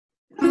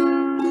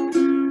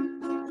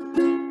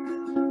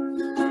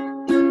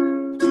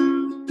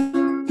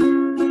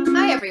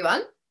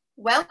everyone.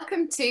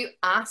 Welcome to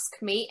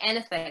Ask Me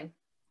Anything.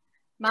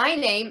 My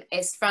name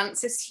is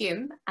Frances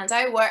Hume and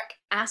I work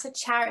at a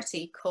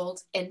charity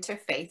called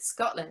Interfaith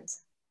Scotland.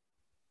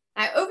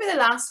 Now, over the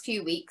last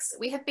few weeks,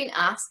 we have been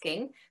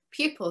asking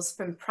pupils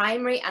from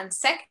primary and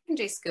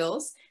secondary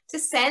schools to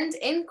send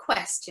in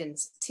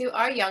questions to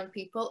our young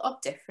people of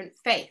different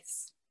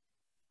faiths.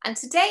 And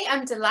today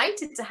I'm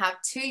delighted to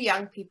have two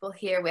young people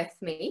here with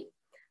me.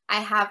 I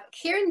have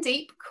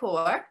Kierandeep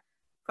Kaur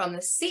from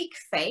the Sikh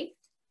faith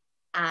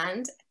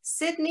and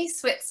Sydney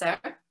Switzer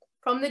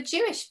from the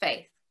Jewish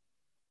faith.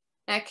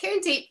 Now,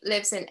 Kierandeep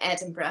lives in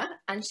Edinburgh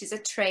and she's a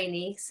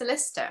trainee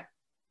solicitor.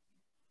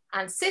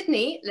 And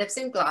Sydney lives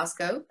in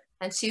Glasgow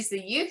and she's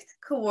the youth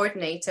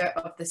coordinator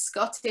of the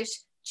Scottish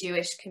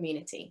Jewish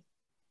community.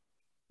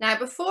 Now,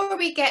 before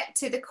we get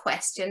to the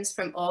questions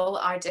from all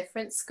our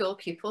different school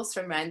pupils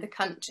from around the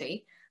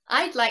country,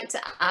 I'd like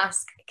to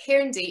ask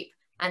Kierandeep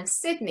and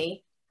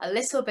Sydney a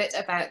little bit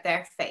about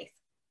their faith.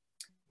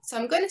 So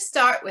I'm going to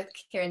start with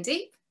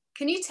Kierandeep.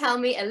 Can you tell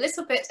me a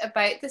little bit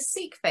about the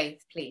Sikh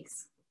faith,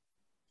 please?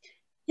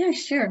 Yeah,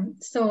 sure.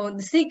 So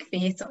the Sikh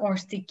faith, or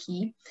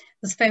Sikhi,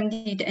 was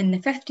founded in the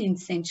 15th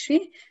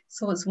century,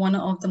 so it's one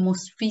of the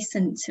most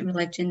recent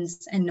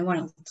religions in the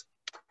world.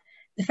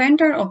 The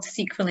founder of the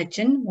Sikh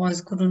religion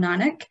was Guru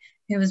Nanak,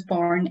 who was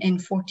born in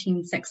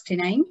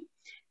 1469.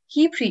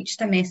 He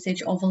preached a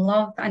message of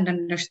love and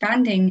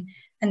understanding,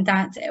 and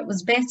that it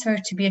was better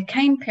to be a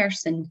kind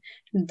person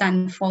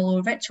than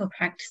follow ritual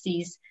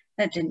practices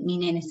that didn't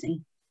mean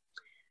anything.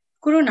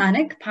 Guru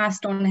Nanak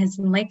passed on his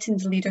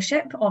enlightened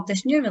leadership of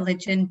this new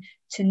religion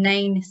to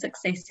 9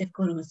 successive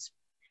gurus.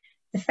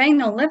 The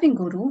final living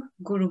guru,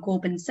 Guru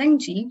Gobind Singh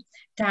Ji,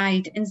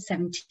 died in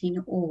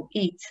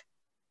 1708.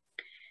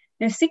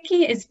 Now,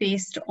 Sikhi is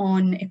based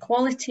on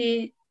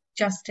equality,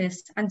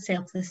 justice, and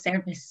selfless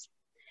service.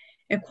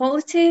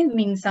 Equality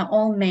means that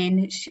all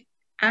men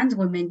and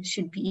women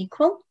should be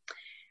equal.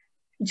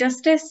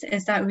 Justice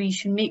is that we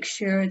should make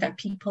sure that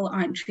people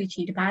aren't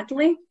treated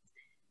badly.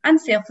 And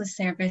selfless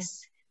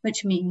service,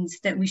 which means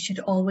that we should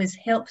always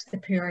help the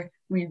poor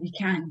where we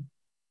can.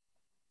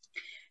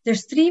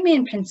 There's 3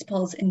 main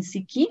principles in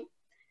Sikhi.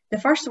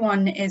 The first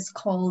one is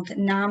called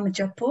Nam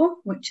Japo,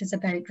 which is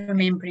about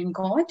remembering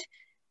God.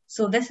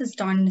 So this is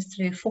done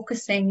through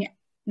focusing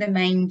the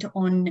mind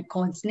on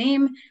God's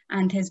name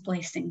and his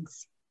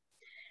blessings.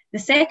 The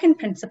second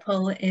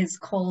principle is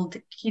called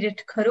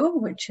Kirat Karo,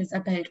 which is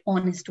about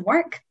honest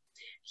work.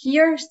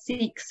 Here,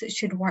 Sikhs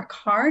should work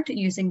hard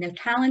using their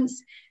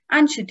talents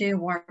and should do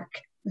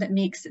work that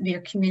makes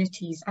their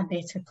communities a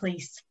better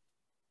place.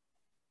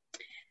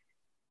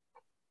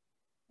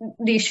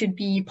 They should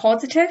be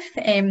positive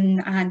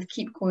and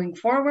keep going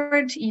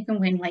forward even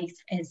when life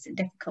is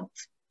difficult.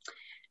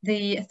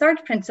 The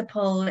third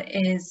principle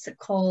is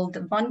called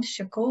Vand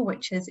Shako,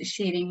 which is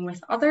sharing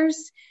with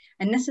others.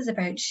 And this is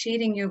about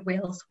sharing your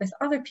wealth with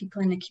other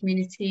people in the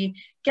community,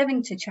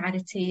 giving to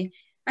charity,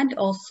 and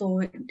also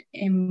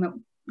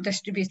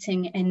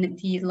distributing in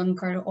the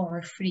langar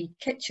or free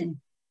kitchen.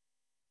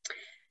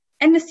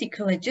 In the Sikh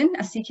religion,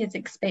 a Sikh is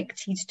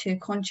expected to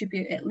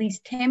contribute at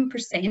least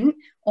 10%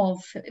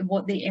 of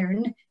what they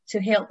earn to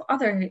help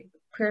other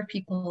poor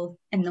people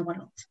in the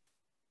world.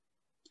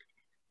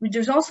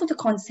 There's also the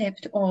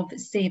concept of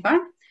seva,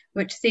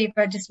 which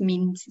seva just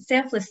means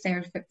selfless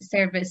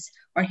service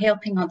or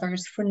helping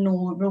others for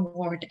no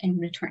reward in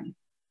return.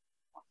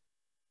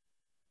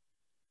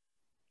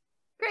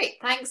 Great,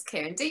 thanks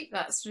Kierandeep,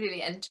 that's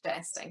really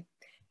interesting.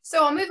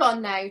 So I'll move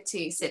on now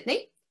to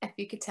Sydney. If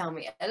you could tell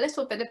me a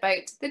little bit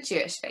about the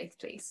Jewish faith,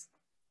 please.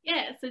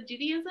 Yeah, so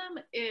Judaism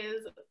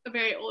is a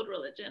very old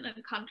religion.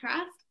 In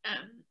contrast,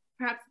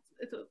 perhaps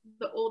it's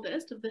the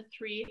oldest of the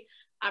 3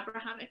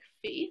 Abrahamic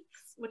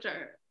faiths, which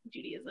are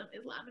Judaism,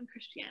 Islam, and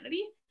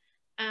Christianity.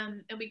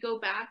 And we go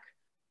back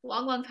a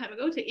long, long time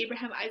ago to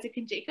Abraham, Isaac,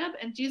 and Jacob.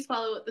 And Jews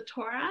follow the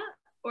Torah,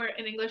 or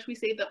in English we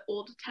say the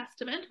Old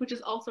Testament, which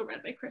is also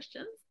read by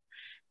Christians.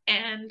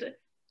 And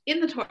in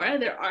the Torah,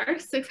 there are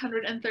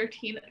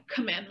 613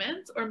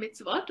 commandments or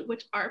mitzvot,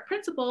 which are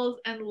principles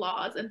and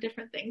laws and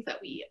different things that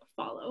we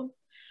follow.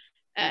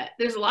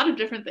 There's a lot of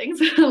different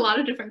things, a lot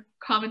of different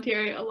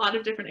commentary, a lot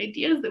of different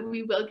ideas that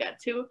we will get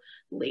to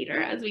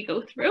later as we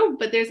go through.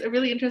 But there's a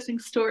really interesting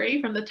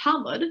story from the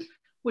Talmud,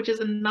 which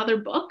is another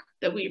book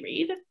that we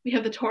read. We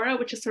have the Torah,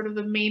 which is sort of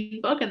the main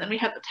book, and then we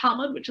have the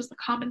Talmud, which is the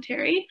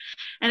commentary.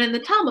 And in the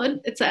Talmud,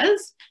 it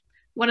says,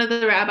 one of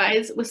the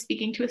rabbis was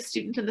speaking to a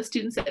student and the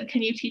student said,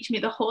 "Can you teach me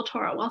the whole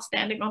Torah while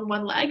standing on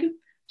one leg?"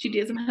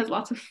 Judaism has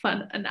lots of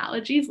fun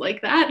analogies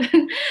like that.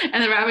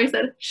 And the rabbi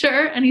said,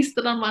 "Sure." And he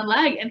stood on one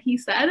leg and he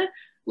said,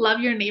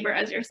 "Love your neighbor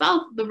as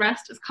yourself. The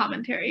rest is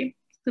commentary."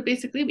 So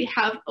basically we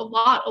have a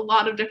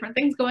lot of different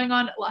things going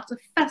on, lots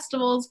of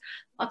festivals,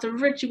 lots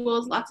of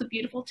rituals, lots of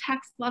beautiful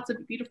texts, lots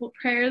of beautiful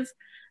prayers,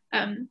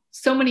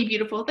 so many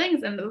beautiful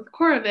things. And the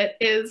core of it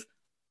is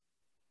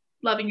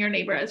loving your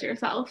neighbor as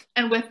yourself.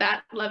 And with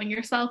that, loving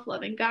yourself,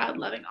 loving God,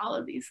 loving all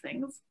of these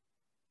things.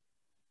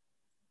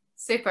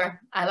 Super.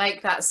 I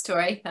like that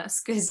story. That's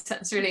good.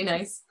 That's really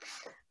nice.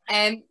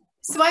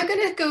 So I'm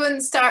going to go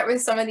and start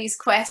with some of these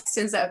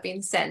questions that have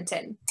been sent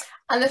in.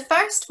 And the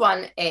first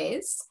one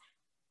is,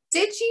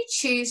 did you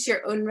choose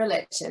your own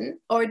religion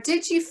or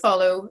did you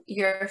follow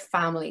your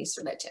family's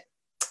religion?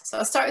 So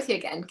I'll start with you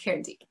again,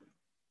 Kieran.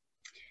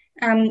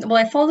 Well,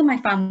 I follow my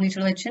family's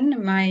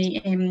religion. My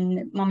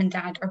mum and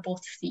dad are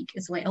both Sikh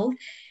as well.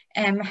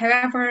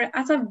 However,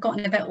 as I've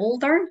gotten a bit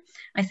older,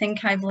 I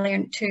think I've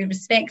learned to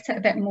respect it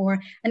a bit more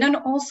and then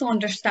also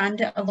understand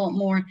it a lot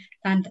more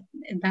than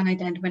I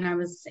did when I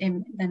was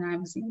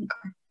younger.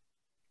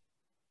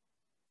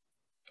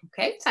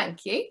 Okay,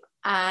 thank you.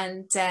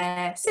 And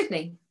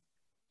Sydney?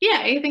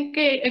 Yeah, I think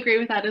I agree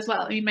with that as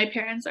well. I mean, my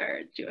parents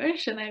are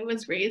Jewish and I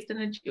was raised in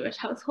a Jewish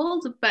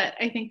household, but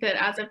I think that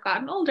as I've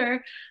gotten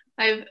older,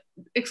 I've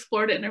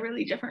explored it in a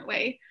really different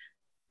way.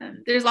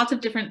 There's lots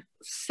of different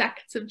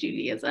sects of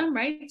Judaism,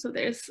 right? So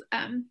there's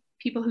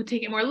people who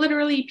take it more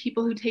literally,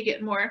 people who take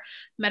it more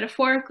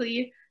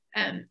metaphorically.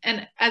 And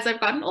as I've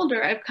gotten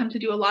older, I've come to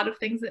do a lot of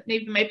things that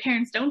maybe my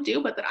parents don't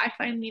do, but that I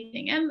find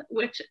meaning in,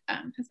 which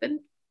has been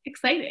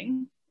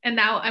exciting. And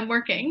now I'm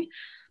working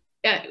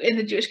in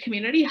the Jewish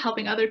community,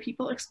 helping other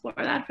people explore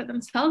that for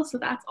themselves. So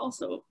that's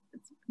also,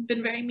 it's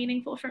been very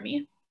meaningful for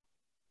me.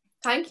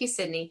 Thank you,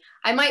 Sydney.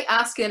 I might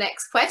ask you the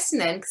next question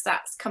then, because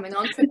that's coming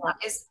on from that,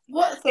 is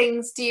what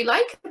things do you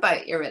like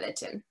about your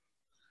religion?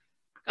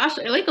 Gosh,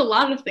 I like a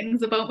lot of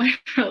things about my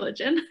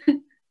religion.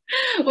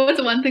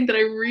 What's one thing that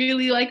I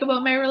really like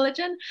about my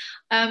religion?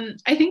 I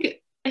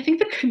think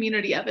the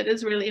community of it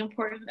is really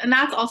important. And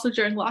that's also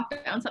during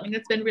lockdown, something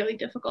that's been really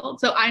difficult.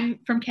 So I'm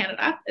from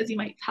Canada, as you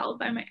might tell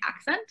by my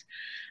accent.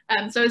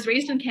 So I was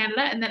raised in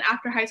Canada, and then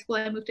after high school,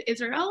 I moved to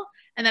Israel,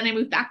 and then I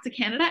moved back to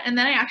Canada. And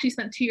then I actually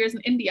spent 2 years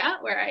in India,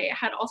 where I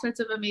had all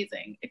sorts of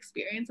amazing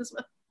experiences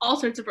with all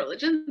sorts of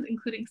religions,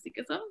 including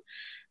Sikhism.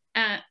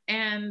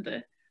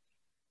 And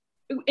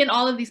in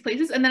all of these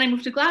places, and then I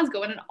moved to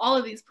Glasgow, and in all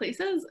of these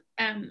places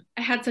I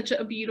had such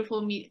a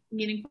beautiful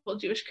meaningful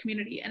Jewish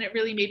community, and it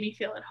really made me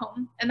feel at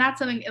home. And that's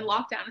something in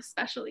lockdown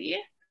especially,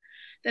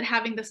 that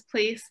having this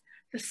place,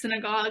 the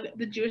synagogue,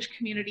 the Jewish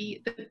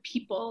community, the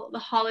people, the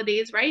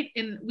holidays, right?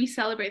 And we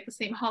celebrate the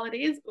same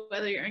holidays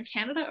whether you're in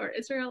Canada or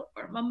Israel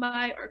or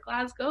Mumbai or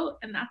Glasgow,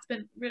 and that's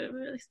been really,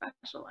 really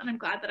special. And I'm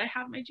glad that I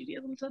have my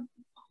Judaism to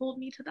hold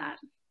me to that.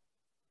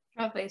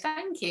 Lovely,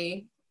 thank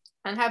you.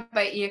 And how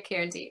about you,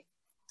 Kieran?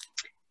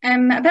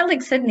 A bit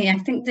like Sydney, I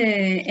think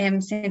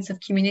the sense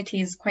of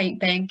community is quite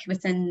big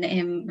within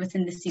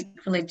the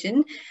Sikh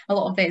religion. A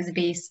lot of it is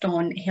based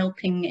on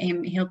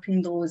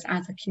helping those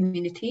as a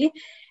community.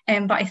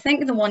 But I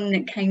think the one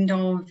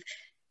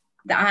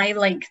that I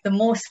like the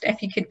most,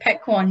 if you could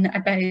pick one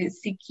about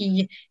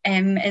Sikhi,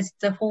 is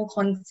the whole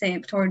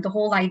concept or the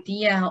whole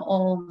idea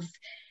of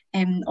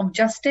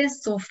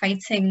justice, so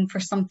fighting for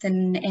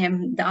something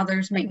that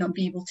others might not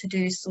be able to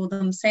do so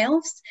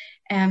themselves,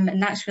 and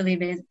that's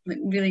really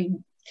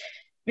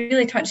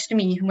touched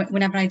me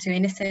whenever I do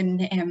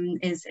anything,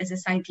 is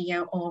this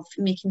idea of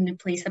making the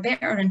place a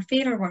better and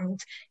fairer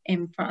world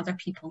for other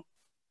people.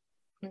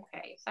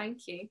 Okay,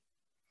 thank you.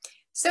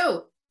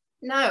 So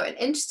now an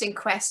interesting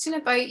question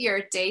about your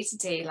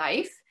day-to-day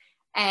life.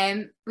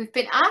 We've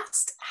been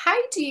asked, how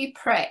do you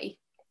pray?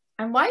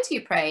 And why do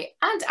you pray?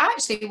 And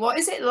actually, what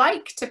is it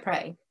like to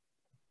pray?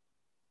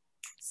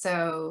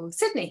 So,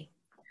 Sydney.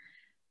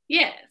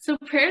 Yeah, so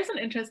prayer is an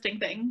interesting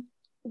thing.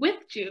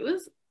 With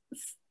Jews,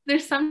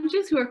 there's some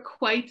Jews who are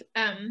quite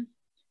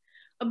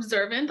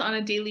observant on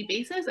a daily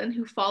basis and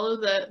who follow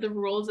the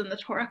rules in the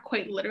Torah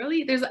quite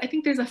literally. I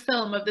think there's a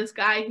film of this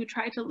guy who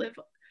tried to live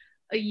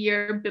a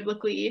year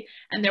biblically,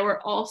 and there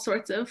were all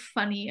sorts of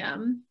funny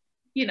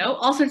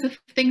all sorts of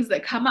things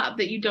that come up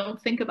that you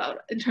don't think about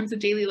in terms of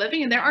daily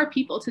living. And there are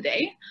people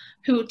today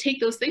who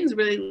take those things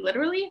really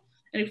literally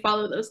and who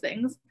follow those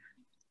things.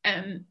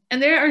 And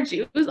there are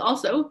Jews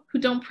also who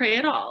don't pray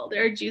at all.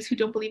 There are Jews who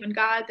don't believe in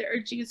God. There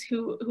are Jews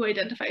who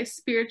identify as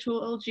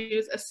spiritual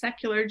Jews, as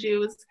secular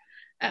Jews.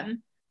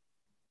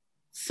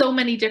 So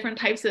many different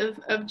types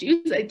of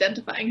Jews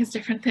identifying as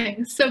different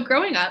things. So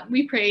growing up,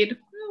 we prayed.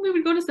 We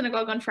would go to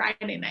synagogue on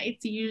Friday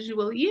nights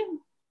usually.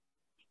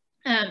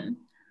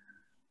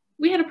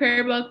 We had a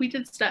prayer book. We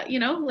did stuff,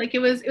 like it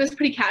was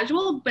pretty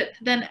casual. But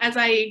then as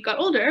I got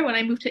older, when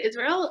I moved to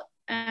Israel,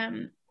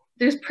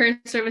 there's prayer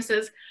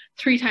services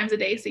 3 times a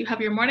day. So you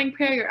have your morning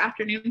prayer, your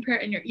afternoon prayer,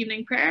 and your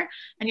evening prayer.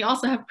 And you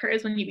also have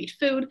prayers when you eat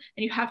food,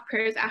 and you have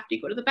prayers after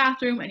you go to the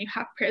bathroom, and you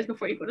have prayers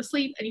before you go to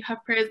sleep, and you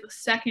have prayers the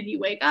second you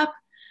wake up.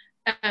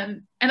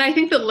 And I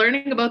think that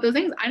learning about those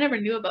things, I never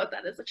knew about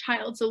that as a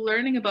child. So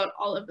learning about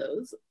all of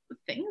those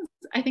things,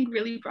 I think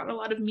really brought a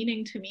lot of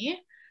meaning to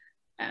me.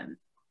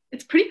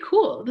 It's pretty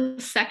cool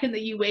the second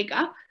that you wake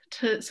up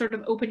to sort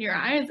of open your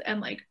eyes and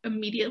like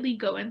immediately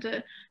go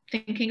into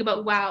thinking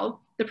about, wow,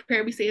 the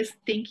prayer we say is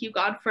thank you,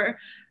 God, for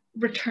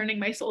returning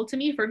my soul to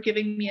me, for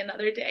giving me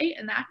another day.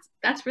 And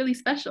that's really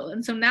special.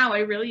 And so now I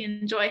really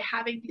enjoy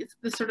having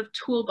this sort of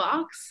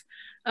toolbox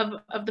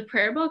of the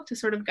prayer book to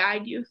sort of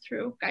guide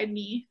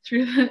me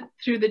through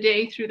the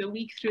day, through the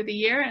week, through the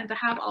year, and to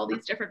have all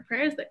these different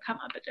prayers that come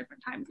up at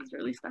different times is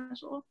really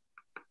special.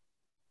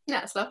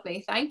 That's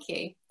lovely, thank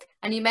you.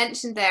 And you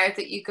mentioned there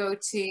that you go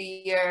to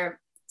your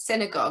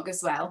synagogue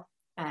as well,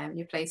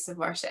 your place of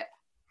worship.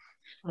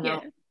 Yeah.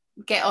 I'll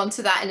get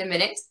onto that in a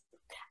minute.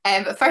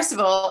 But first of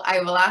all, I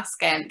will ask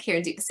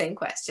Kieran the same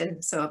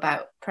question. So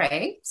about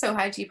praying. So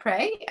how do you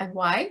pray and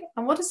why?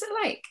 And what is it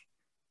like?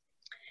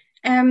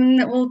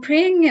 Well,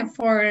 praying in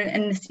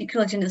the Sikh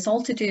religion is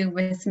all to do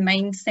with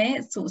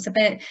mindset. So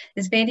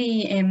it's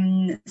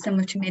very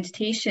similar to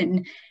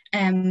meditation.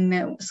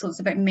 So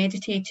it's about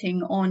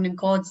meditating on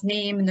God's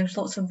name, and there's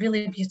lots of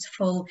really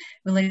beautiful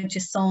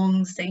religious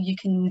songs that you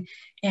can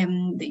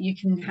do. You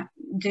can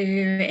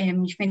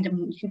find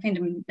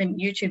them on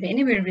YouTube,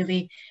 anywhere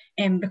really,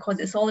 because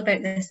it's all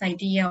about this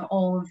idea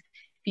of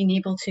being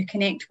able to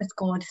connect with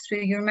God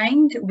through your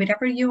mind,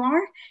 wherever you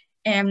are.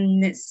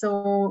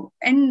 So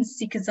in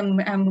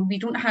Sikhism, we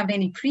don't have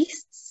any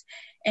priests,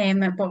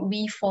 but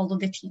we follow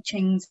the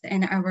teachings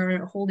in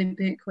our holy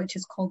book, which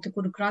is called the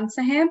Guru Granth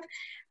Sahib,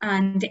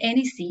 and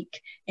any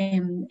Sikh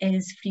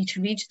is free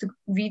to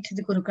read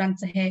the Guru Granth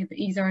Sahib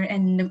either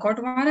in the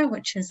Gurdwara,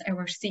 which is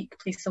our Sikh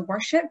place of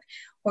worship,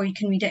 or you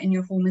can read it in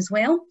your home as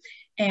well.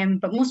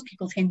 But most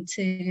people tend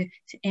to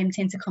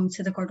come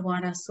to the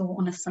Gurdwara, so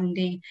on a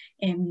Sunday.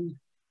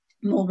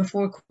 Well,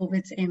 before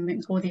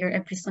COVID, go there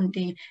every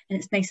Sunday, and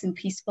it's nice and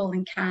peaceful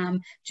and calm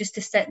just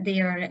to sit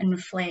there and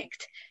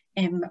reflect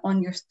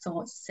on your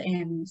thoughts.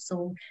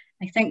 So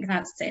I think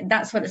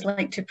that's what it's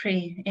like to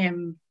pray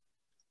in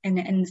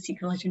the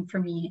Sikh religion for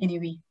me,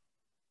 anyway.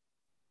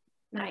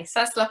 Nice,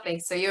 that's lovely.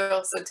 So you're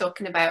also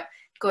talking about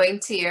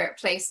going to your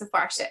place of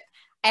worship.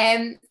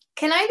 Can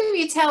either of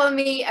you tell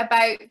me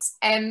about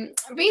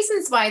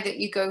reasons why that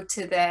you go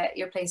to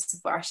your place of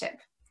worship?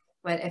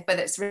 Whether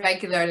it's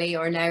regularly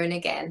or now and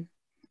again.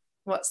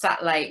 What's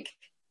that like?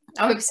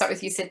 I'll maybe start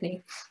with you,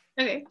 Sydney.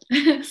 Okay,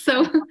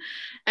 so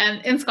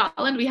in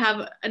Scotland we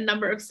have a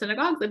number of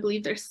synagogues. I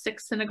believe there's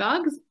 6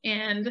 synagogues,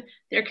 and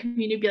they're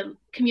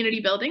community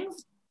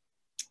buildings.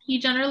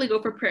 You generally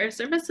go for prayer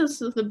services,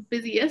 so the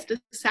busiest is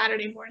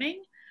Saturday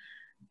morning.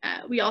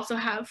 We also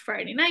have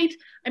Friday night.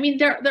 I mean,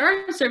 there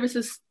are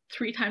services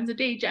 3 times a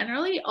day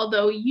generally,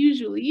 although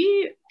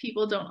usually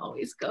people don't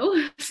always go.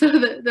 So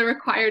the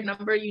required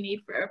number you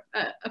need for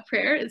a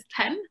prayer is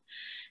 10,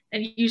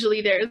 and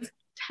usually there's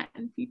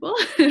 10 people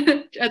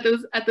at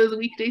those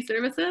weekday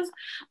services.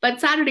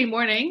 But Saturday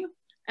morning,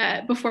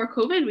 before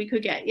COVID, we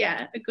could get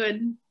a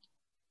good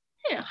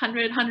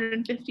 100,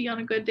 150 on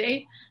a good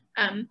day.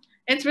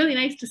 It's really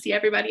nice to see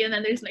everybody, and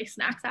then there's nice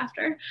snacks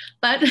after.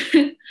 But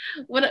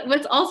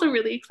what's also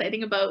really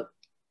exciting about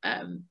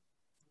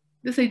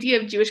this idea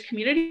of Jewish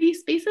community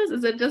spaces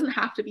is it doesn't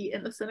have to be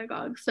in the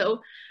synagogue.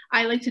 So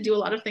I like to do a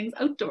lot of things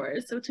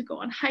outdoors. So to go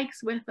on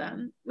hikes with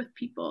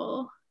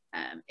people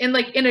in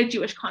a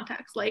Jewish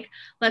context, like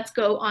let's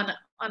go on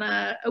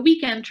a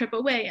weekend trip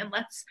away and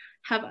let's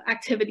have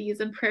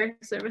activities and prayer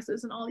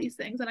services and all these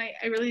things. And I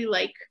really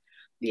like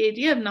the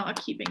idea of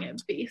not keeping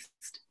it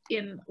based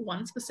in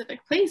one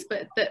specific place,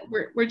 but that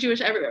we're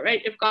Jewish everywhere,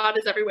 right? If God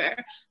is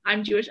everywhere,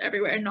 I'm Jewish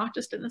everywhere, not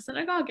just in the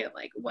synagogue. And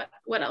like,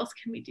 what else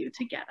can we do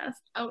to get us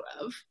out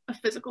of a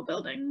physical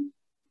building?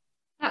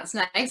 That's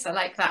nice. I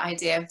like that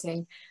idea of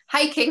doing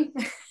hiking.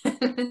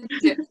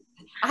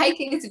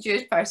 Hiking as a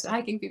Jewish person,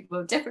 hiking people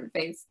with different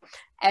faiths.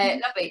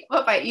 Lovely.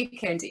 What about you,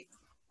 Kieran?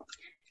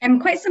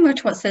 Quite similar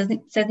to what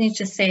Sydney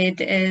just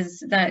said,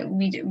 is that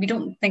we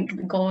don't think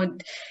that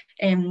God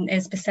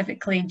is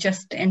specifically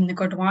just in the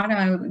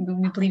Gurdwara.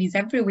 We believe he's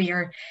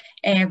everywhere.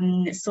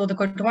 So the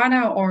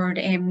Gurdwara, or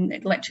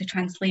it literally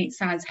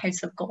translates as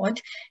House of God,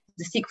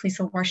 the Sikh place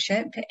of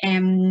worship.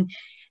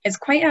 It's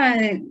quite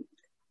a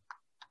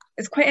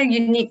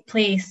unique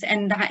place,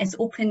 and that is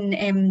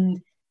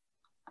open.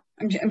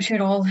 I'm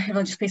sure all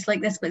religious places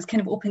like this, but it's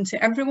kind of open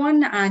to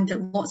everyone, and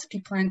lots of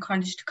people are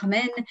encouraged to come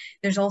in.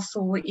 There's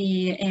also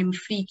a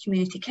free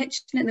community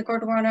kitchen at the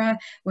Gurdwara,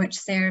 which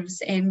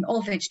serves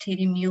all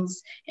vegetarian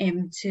meals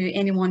to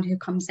anyone who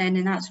comes in,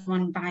 and that's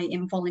run by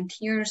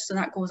volunteers. So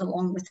that goes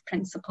along with the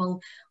principle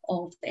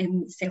of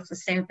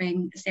selfless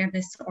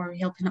service or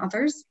helping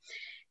others.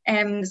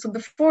 So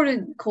before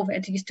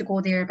COVID, I used to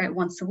go there about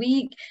once a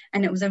week,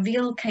 and it was a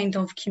real kind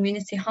of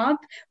community hub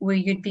where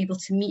you'd be able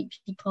to meet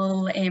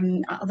people,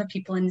 other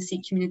people in the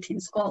Sikh community in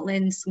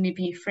Scotland, so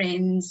maybe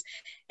friends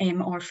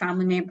or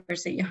family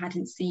members that you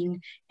hadn't seen,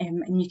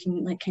 and you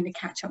can like kind of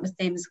catch up with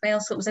them as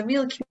well. So it was a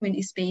real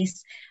community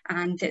space,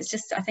 and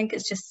I think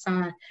it's just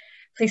a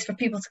place for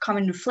people to come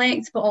and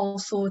reflect, but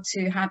also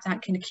to have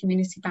that kind of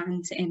community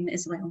band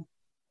as well.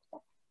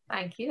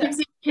 Thank you.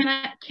 Can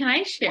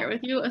I share with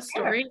you a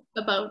story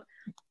about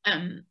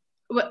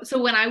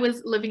so when I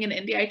was living in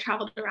India, I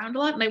traveled around a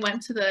lot, and I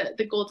went to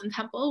the Golden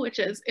Temple, which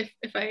is, if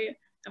I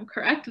am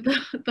correct,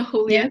 the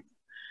holiest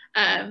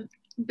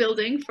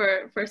building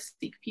for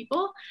Sikh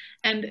people,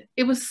 and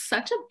it was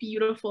such a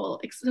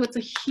beautiful, so it's a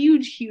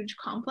huge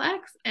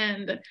complex,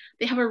 and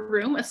they have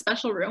a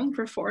special room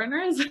for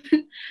foreigners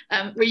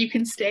where you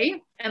can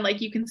stay, and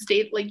like you can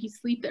stay, like you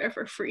sleep there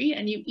for free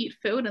and you eat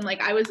food, and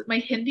like my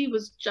Hindi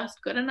was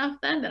just good enough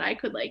then that I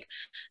could like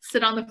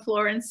sit on the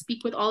floor and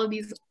speak with all of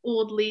these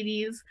old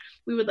ladies.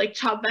 We would like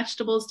chop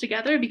vegetables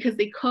together because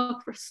they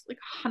cook for like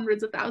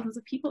hundreds of thousands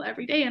of people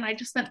every day, and I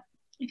just spent,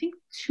 I think,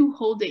 2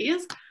 whole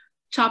days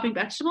chopping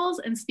vegetables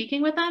and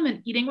speaking with them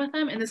and eating with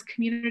them in this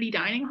community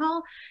dining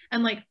hall.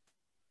 And like,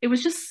 it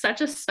was just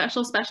such a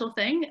special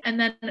thing. And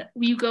then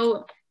you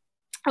go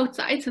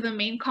outside to the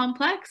main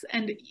complex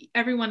and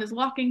everyone is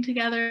walking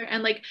together,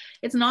 and like,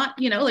 it's not,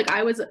 you know, like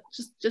I was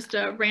just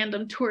a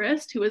random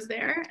tourist who was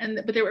there,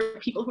 but there were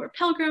people who were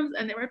pilgrims,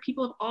 and there were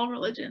people of all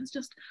religions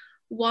just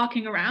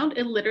walking around.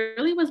 It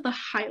literally was the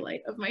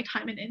highlight of my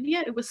time in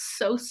India. It was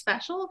so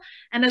special.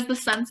 And as the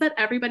sun set,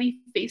 everybody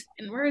faced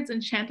inwards and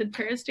chanted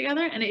prayers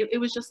together. And it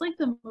was just like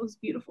the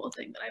most beautiful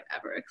thing that I've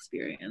ever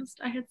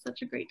experienced. I had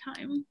such a great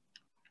time.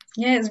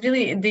 Yeah, it's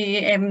really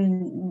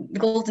the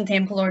Golden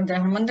Temple, or the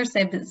Harmandir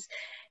Sahib, is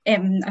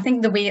I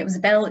think the way it was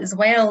built as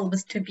well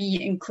was to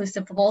be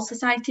inclusive of all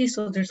society.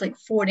 So there's like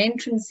 4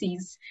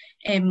 entrances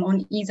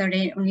on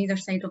either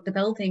side of the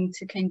building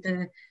to kind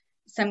of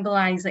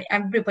symbolize like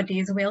everybody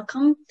is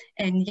welcome.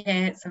 And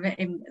yeah, it's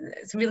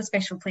a really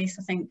special place,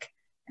 I think.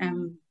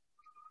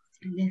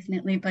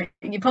 Definitely. But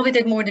you probably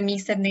did more than me,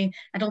 Sydney.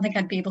 I don't think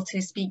I'd be able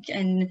to speak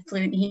in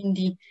fluent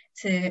Hindi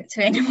to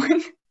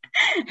anyone.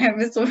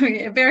 So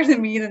better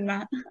than me than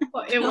that.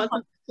 Well, it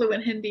wasn't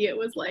fluent Hindi. It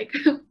was like,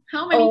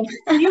 how many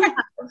do you have?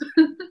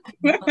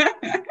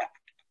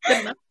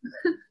 Good enough.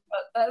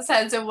 Well, that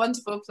sounds a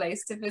wonderful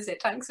place to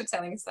visit. Thanks for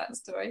telling us that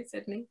story,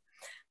 Sydney.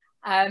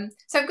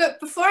 So I've got,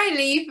 before I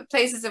leave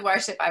places of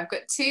worship, I've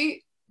got 2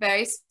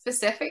 very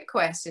specific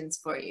questions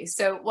for you.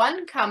 So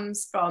one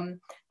comes from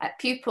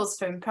pupils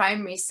from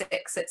primary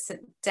 6 at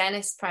St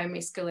Dennis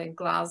Primary School in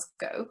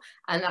Glasgow,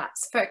 and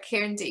that's for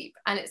Kirandeep.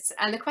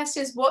 And the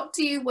question is, what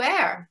do you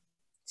wear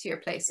to your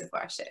place of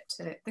worship,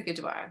 to the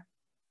Gurdwara?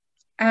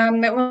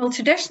 Well,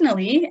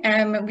 traditionally,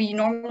 we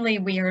normally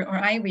wear, or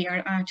I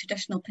wear, a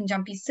traditional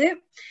Punjabi suit.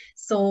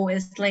 So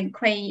it's like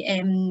quite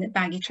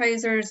baggy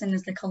trousers, and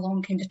there's like a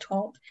long kind of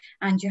top,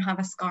 and you have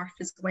a scarf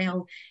as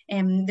well.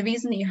 The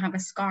reason that you have a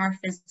scarf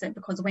is that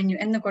because when you're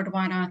in the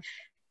Gurdwara,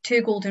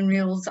 2 golden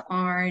rules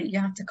are you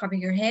have to cover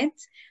your head,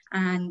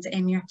 and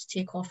you have to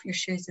take off your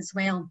shoes as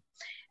well.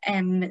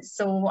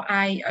 So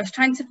I was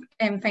trying to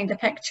find a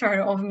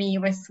picture of me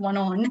with one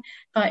on,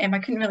 but I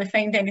couldn't really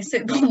find any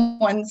suitable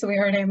ones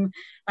where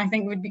I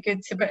think would be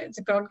good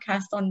to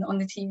broadcast on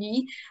the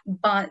TV.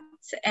 But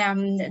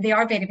they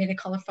are very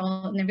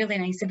colourful, and they're really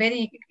nice. They're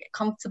very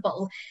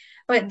comfortable,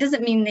 but it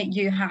doesn't mean that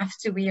you have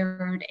to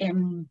wear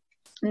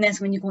this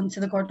when you go into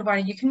the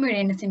Gurdwara. You can wear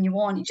anything you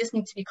want. You just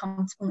need to be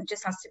comfortable. It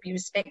just has to be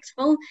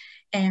respectful.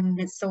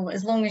 So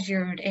as long as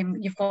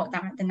you've got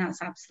that, then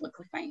that's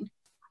absolutely fine.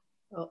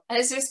 And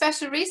is there a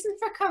special reason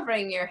for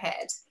covering your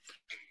head?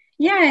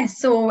 Yeah,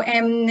 so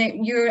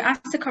you're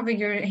asked to cover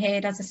your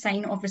head as a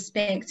sign of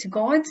respect to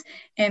God,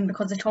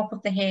 because the top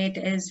of the head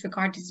is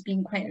regarded as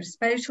being quite a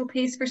spiritual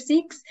place for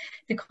Sikhs,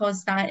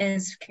 because that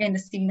is kind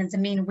of seen as the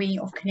main way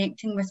of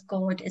connecting with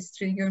God is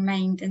through your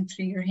mind and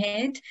through your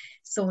head.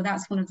 So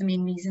that's one of the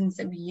main reasons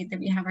that we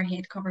have our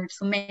head covered.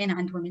 So men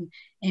and women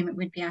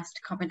would be asked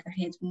to cover their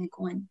heads when they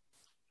go in.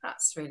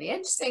 That's really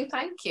interesting,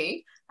 thank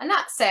you. And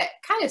that's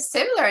kind of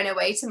similar in a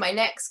way to my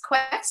next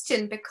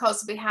question,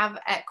 because we have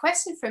a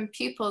question from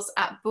pupils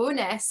at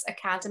Bowness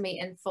Academy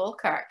in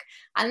Falkirk,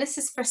 and this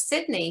is for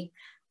Sydney.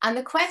 And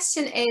the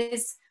question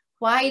is,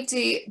 why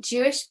do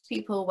Jewish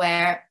people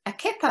wear a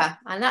kippah?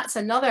 And that's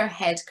another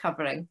head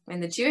covering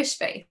in the Jewish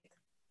faith.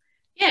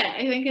 Yeah,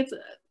 I think it's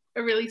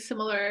a really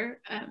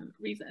similar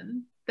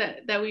reason.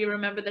 That we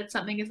remember that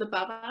something is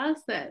above us,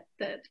 that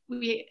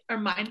we are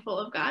mindful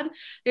of God.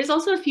 There's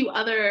also a few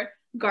other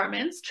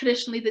garments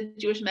traditionally the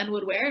Jewish men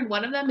would wear, and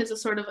one of them is a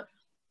sort of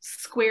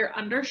square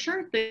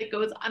undershirt that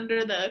goes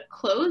under the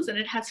clothes, and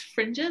it has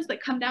fringes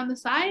that come down the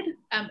side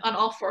on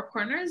all 4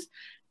 corners.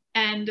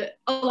 And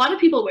a lot of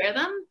people wear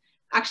them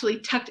actually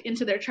tucked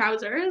into their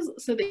trousers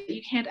so that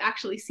you can't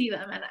actually see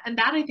them. And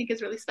that I think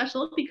is really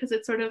special, because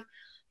it's sort of,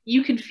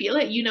 you can feel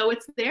it, you know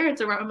it's there. It's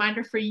a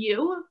reminder for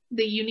you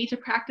that you need to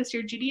practice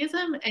your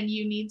Judaism and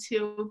you need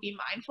to be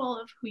mindful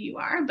of who you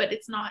are, but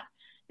it's not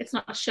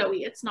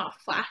showy, it's not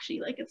flashy,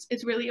 like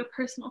it's really a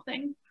personal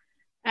thing.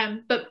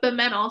 But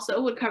men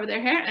also would cover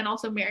their hair, and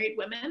also married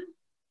women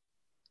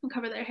would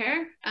cover their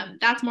hair.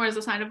 That's more as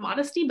a sign of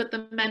modesty, but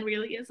the men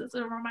really is as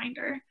a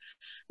reminder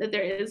that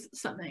there is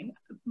something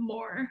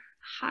more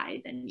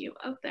high than you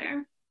out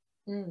there.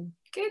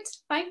 Good,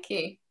 thank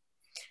you.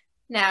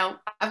 Now,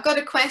 I've got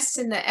a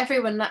question that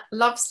everyone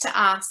loves to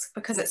ask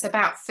because it's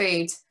about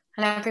food,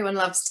 and everyone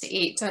loves to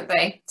eat, don't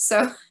they?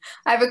 So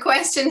I have a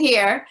question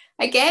here.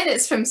 Again,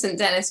 it's from St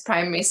Dennis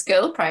Primary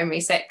School, Primary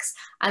 6,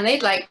 and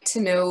they'd like to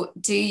know,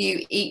 do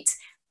you eat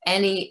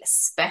any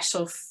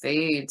special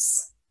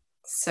foods?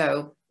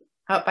 So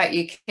How about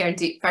you, Kieran,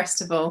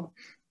 first of all?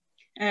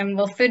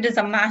 Well, food is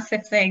a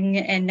massive thing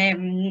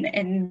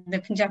in the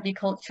Punjabi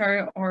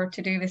culture, or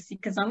to do with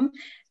Sikhism.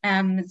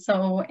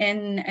 So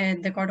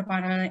in the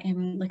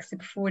Gurdwara, like I said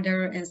before,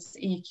 there is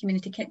a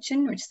community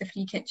kitchen, which is a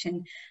free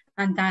kitchen,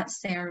 and that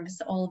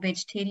serves all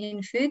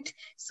vegetarian food.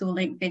 So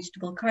like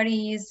vegetable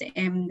curries,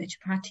 the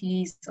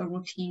chapatis or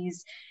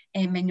rotis,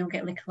 and you'll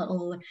get like a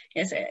little,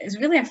 it's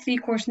really a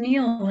 3-course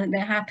meal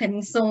that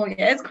happens. So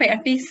it's quite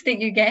a feast that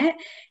you get.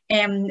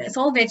 It's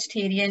all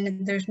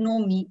vegetarian, there's no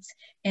meat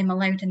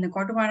allowed in the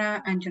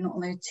Gurdwara, and you're not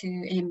allowed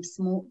to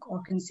smoke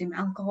or consume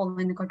alcohol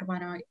in the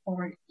Gurdwara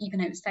or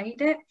even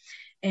outside it.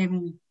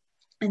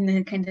 In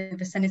the kind of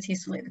vicinity,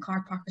 so like the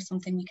car park or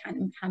something, you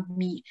can't have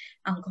meat,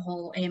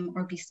 alcohol,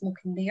 or be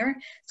smoking there.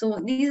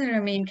 So these are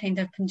our main kind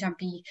of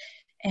Punjabi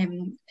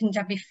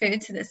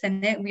food that's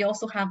in it. We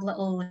also have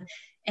little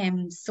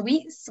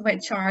sweets,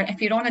 which are, if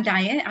you're on a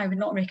diet, I would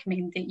not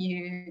recommend that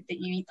you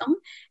eat them.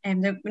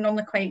 They're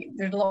normally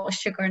there's a lot of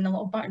sugar and a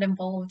lot of butter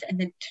involved in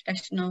the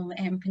traditional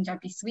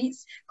Punjabi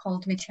sweets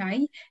called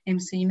mithai,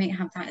 so you might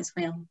have that as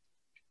well.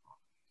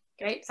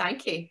 Great,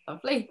 thank you,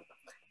 lovely.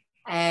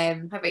 How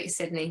about you,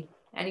 Sydney?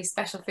 Any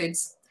special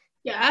foods?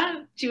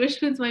 Yeah, Jewish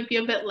foods might be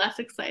a bit less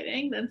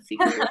exciting than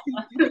Sikh food.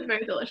 It's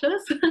very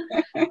delicious.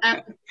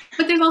 But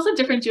there's also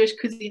different Jewish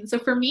cuisines. So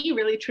for me,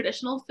 really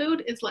traditional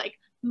food is like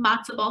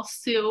matzo ball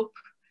soup.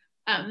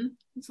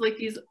 It's like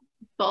these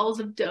balls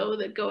of dough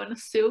that go in a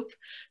soup.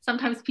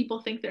 Sometimes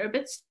people think they're a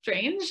bit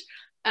strange.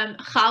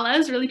 Challah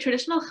is really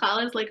traditional.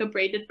 Challah is like a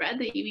braided bread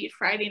that you eat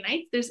Friday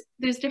nights.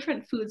 There's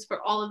different foods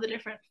for all of the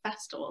different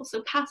festivals.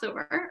 So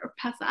Passover or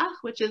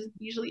Pesach, which is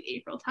usually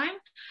April time,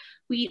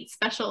 we eat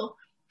special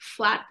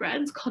flat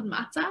breads called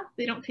matzah.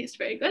 They don't taste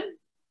very good.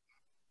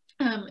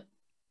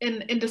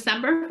 In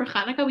December for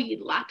Hanukkah, we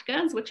eat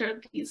latkes, which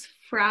are these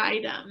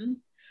fried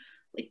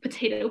like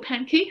potato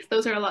pancakes.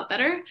 Those are a lot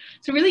better.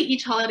 So really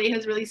each holiday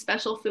has really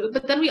special food.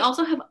 But then we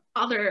also have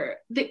other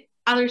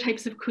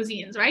types of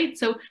cuisines, right?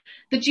 So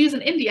the Jews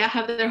in India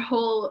have their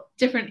whole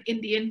different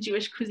Indian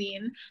Jewish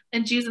cuisine,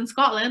 and Jews in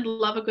Scotland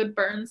love a good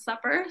Burns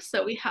supper.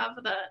 So we have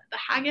the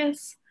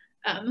haggis,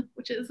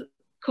 which is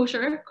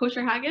kosher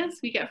haggis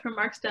we get from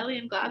Mark's Deli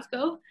in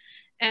Glasgow.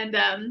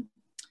 And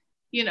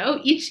you know,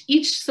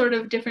 each sort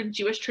of different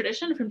Jewish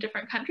tradition from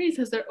different countries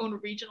has their own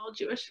regional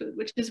Jewish food,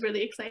 which is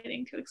really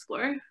exciting to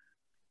explore.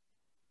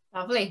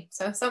 Lovely.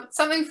 So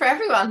something for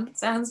everyone.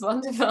 Sounds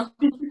wonderful.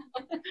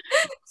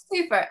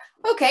 Super.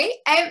 Okay.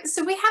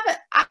 So we have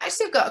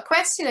actually got a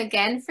question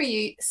again for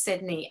you,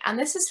 Sydney, and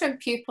this is from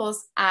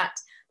pupils at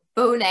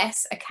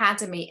Bowness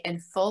Academy in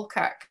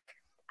Falkirk,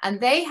 and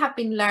they have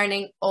been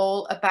learning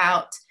all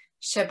about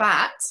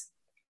Shabbat,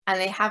 and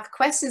they have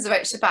questions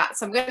about Shabbat.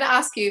 So I'm going to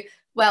ask you,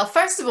 well,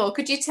 first of all,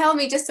 could you tell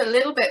me just a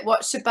little bit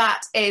what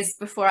Shabbat is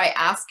before I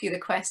ask you the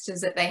questions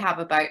that they have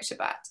about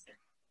Shabbat?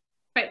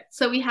 Right,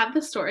 so we have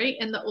the story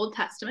in the Old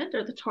Testament,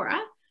 or the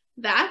Torah,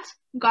 that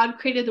God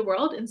created the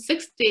world in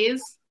 6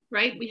 days,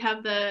 right? We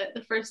have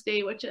the first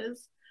day, which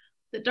is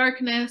the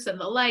darkness and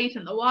the light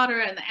and the water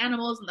and the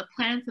animals and the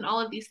plants and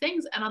all of these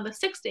things. And on the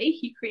 6th day,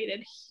 he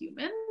created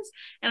humans.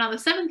 And on the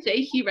 7th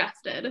day, he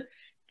rested.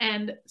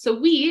 And so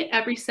we,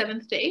 every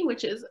 7th day,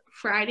 which is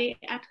Friday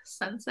at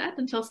sunset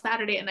until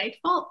Saturday at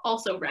nightfall,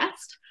 also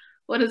rest.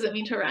 What does it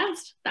mean to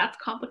rest? That's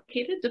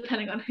complicated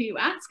depending on who you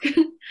ask.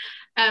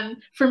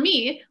 For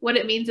me, what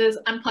it means is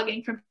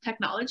unplugging from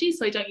technology.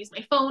 So I don't use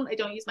my phone, I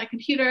don't use my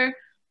computer,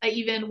 I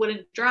even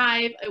wouldn't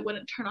drive, I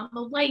wouldn't turn on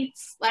the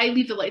lights. I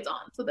leave the lights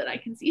on so that I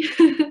can see,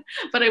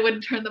 but I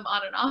wouldn't turn them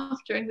on and off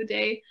during the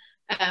day.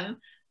 And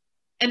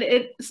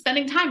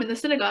spending time in the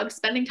synagogue,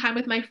 spending time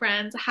with my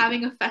friends,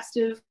 having a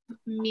festive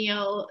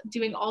meal,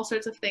 doing all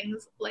sorts of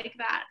things like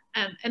that.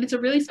 And it's a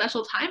really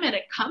special time, and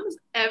it comes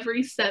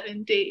every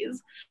 7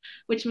 days,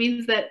 which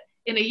means that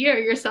in a year,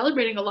 you're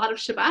celebrating a lot of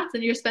Shabbats,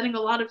 and you're spending a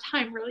lot of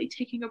time really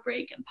taking a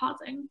break and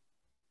pausing.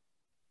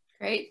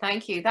 Great,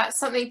 thank you. That's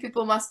something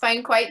people must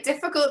find quite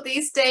difficult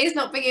these days,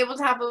 not being able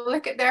to have a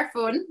look at their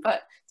phone,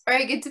 but it's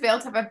very good to be able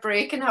to have a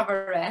break and have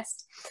a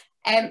rest.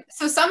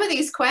 So some of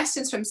these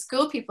questions from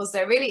school pupils,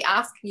 they're really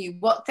asking you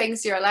what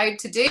things you're allowed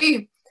to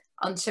do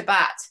on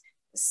Shabbat.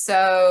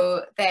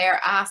 So they're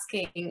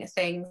asking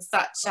things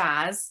such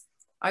as,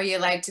 are you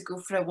allowed to go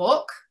for a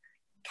walk?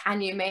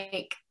 Can you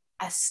make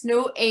a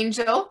snow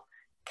angel?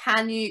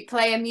 Can you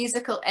play a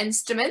musical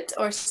instrument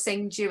or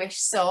sing Jewish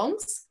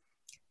songs?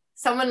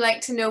 Someone would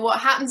like to know what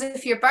happens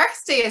if your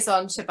birthday is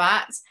on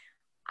Shabbat,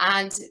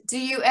 and do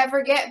you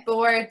ever get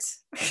bored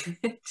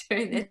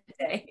during the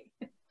day?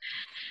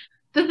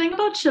 The thing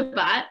about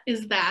Shabbat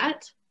is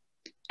that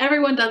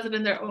everyone does it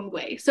in their own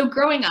way. So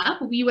growing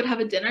up, we would have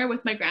a dinner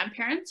with my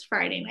grandparents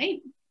Friday night,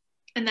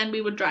 and then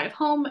we would drive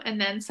home, and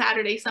then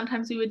Saturday,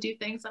 sometimes we would do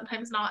things,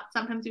 sometimes not.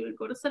 Sometimes we would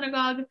go to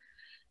synagogue.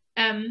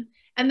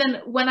 And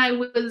then when I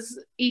was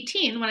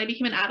 18, when I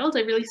became an adult,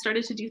 I really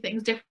started to do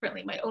things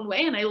differently, my own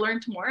way, and I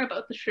learned more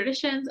about the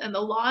traditions and the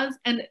laws.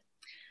 And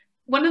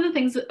one of the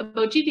things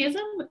about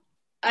Judaism,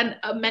 and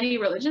many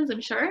religions,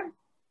 I'm sure,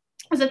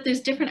 is that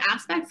there's different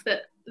aspects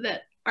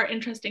that are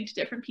interesting to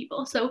different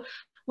people. So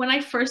when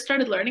I first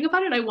started learning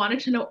about it, I wanted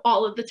to know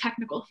all of the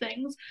technical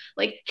things.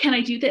 Like, can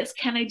I do this?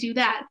 Can I do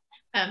that?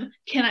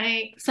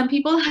 Some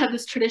people have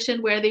this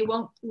tradition where they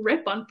won't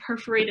rip on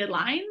perforated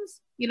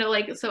lines, you know,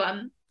 like,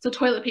 so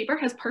toilet paper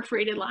has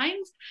perforated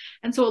lines.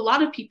 And so a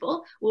lot of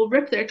people will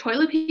rip their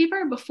toilet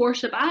paper before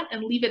Shabbat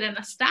and leave it in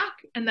a stack.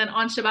 And then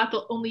on Shabbat,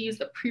 they'll only use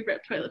the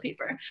pre-ripped toilet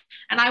paper.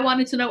 And I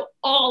wanted to know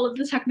all of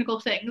the technical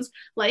things,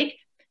 like,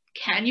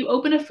 can you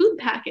open a food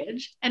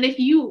package? And if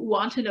you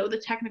want to know the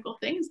technical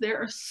things, there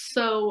are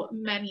so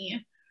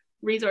many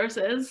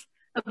resources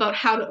about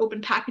how to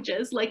open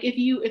packages. Like,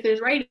 if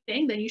there's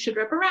writing, then you should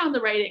rip around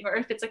the writing. Or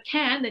if it's a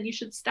can, then you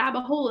should stab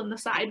a hole in the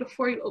side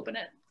before you open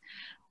it.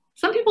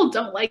 Some people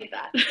don't like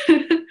that.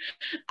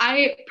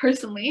 I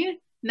personally,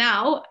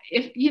 now,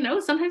 if, you know,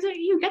 sometimes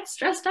you get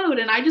stressed out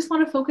and I just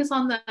want to focus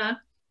on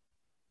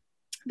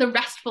the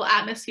restful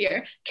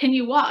atmosphere. Can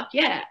you walk?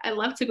 Yeah, I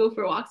love to go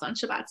for walks on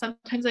Shabbat.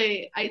 Sometimes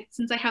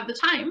since I have the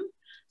time,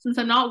 since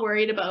I'm not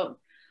worried about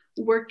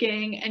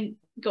working and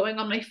going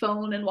on my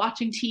phone and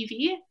watching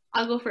TV,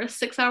 I'll go for a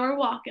 6-hour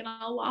walk, and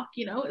I'll walk,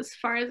 you know, as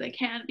far as I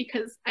can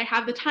because I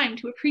have the time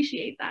to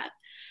appreciate that.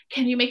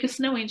 Can you make a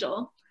snow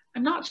angel?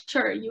 I'm not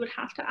sure. You would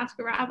have to ask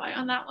a rabbi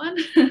on that one.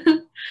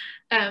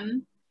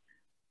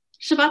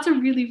 Shabbat's a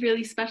really,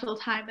 really special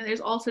time, and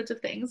there's all sorts of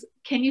things.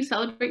 Can you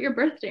celebrate your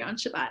birthday on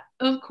Shabbat?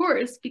 Of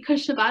course,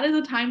 because Shabbat is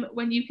a time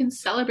when you can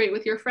celebrate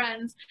with your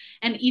friends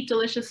and eat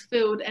delicious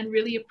food and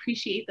really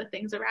appreciate the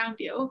things around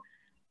you.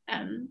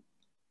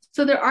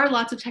 So there are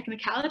lots of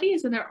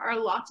technicalities, and there are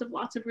lots of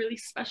really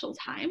special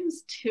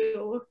times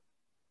to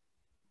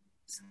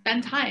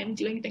spend time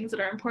doing things that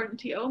are important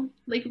to you,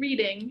 like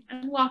reading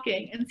and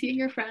walking and seeing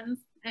your friends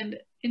and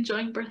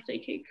enjoying birthday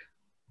cake.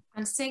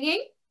 And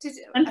singing?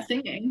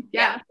 Singing,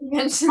 yeah.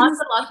 Lots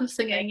of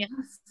singing,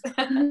 yes.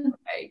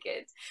 Very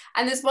good.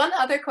 And there's one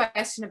other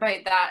question about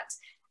that,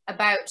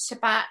 about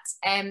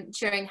Shabbat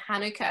during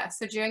Hanukkah.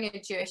 So during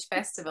a Jewish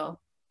festival,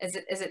 is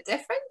it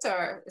different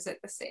or is it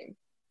the same?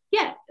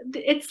 Yeah,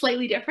 it's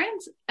slightly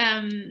different.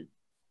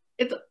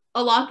 It's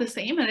a lot the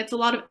same, and it's a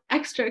lot of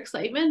extra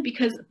excitement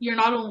because you're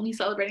not only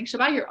celebrating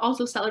Shabbat, you're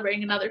also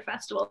celebrating another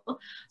festival.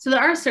 So there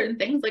are certain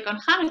things, like on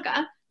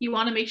Hanukkah, you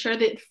want to make sure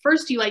that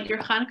first you light your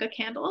Hanukkah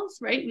candles,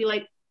 right? We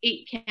light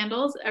 8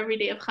 candles every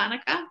day of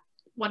Hanukkah.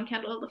 1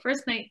 candle the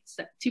first night,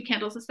 2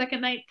 candles the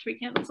second night, 3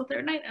 candles the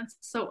third night, and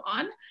so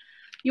on.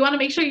 You want to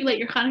make sure you light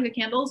your Hanukkah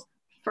candles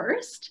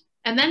first,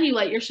 and then you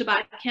light your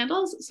Shabbat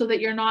candles so that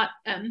you're not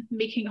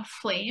making a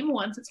flame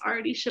once it's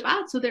already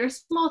Shabbat. So there are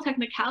small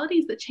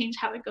technicalities that change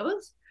how it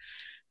goes.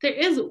 There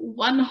is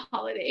one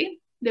holiday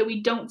that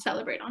we don't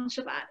celebrate on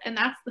Shabbat, and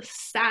that's the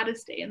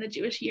saddest day in the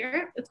Jewish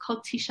year. It's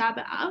called Tisha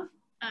B'Av,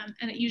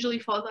 and it usually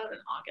falls out in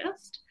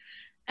August.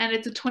 And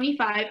it's a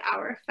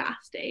 25-hour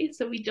fast day,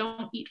 so we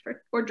don't eat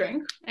or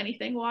drink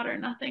anything, water,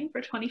 nothing,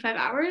 for 25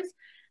 hours.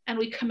 And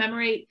we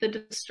commemorate the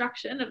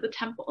destruction of the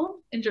temple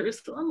in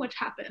Jerusalem, which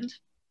happened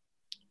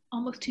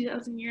almost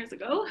 2,000 years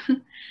ago.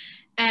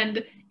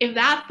 And if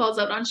that falls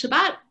out on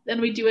Shabbat,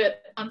 then we do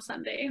it on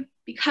Sunday,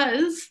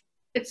 because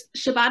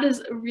Shabbat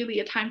is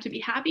really a time to be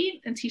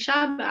happy, and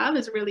Tisha B'Av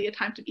is really a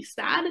time to be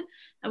sad,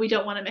 and we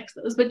don't want to mix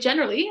those. But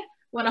generally,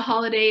 when a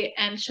holiday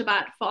and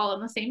Shabbat fall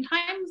on the same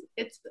times,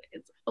 it's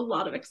a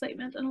lot of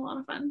excitement and a lot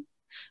of fun.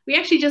 We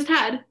actually just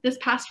had, this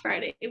past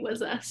Friday, it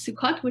was a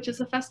Sukkot, which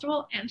is a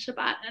festival, and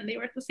Shabbat, and they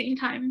were at the same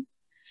time,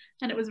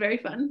 and it was very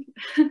fun.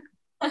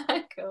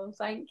 Cool,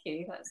 thank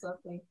you, that's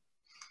lovely.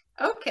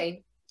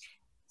 Okay,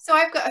 so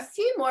I've got a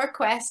few more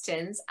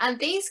questions, and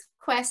these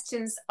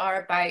questions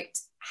are about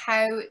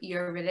how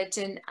your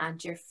religion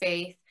and your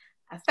faith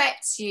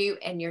affects you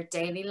in your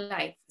daily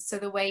life, so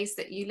the ways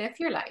that you live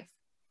your life.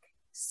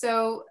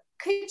 So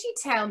could you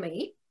tell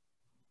me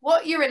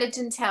what your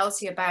religion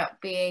tells you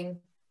about being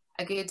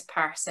a good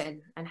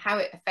person and how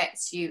it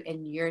affects you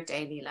in your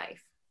daily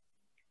life?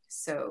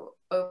 So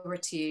over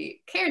to you,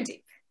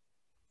 Kieran-Deep.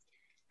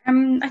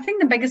 I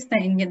think the biggest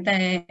thing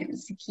that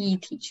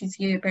Sikhi teaches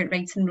you about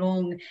right and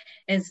wrong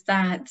is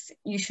that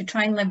you should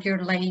try and live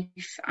your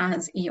life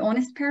as an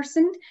honest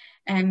person,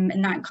 and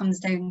that comes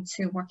down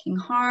to working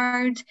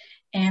hard,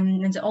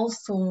 and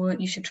also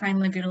you should try and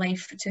live your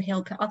life to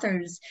help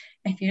others.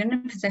 If you're in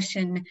a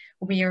position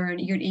where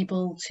you're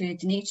able to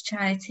donate to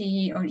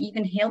charity or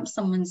even help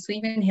someone, so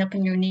even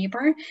helping your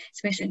neighbour,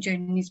 especially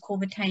during these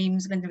COVID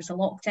times when there was a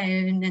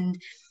lockdown, and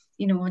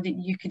you know, that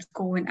you could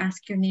go and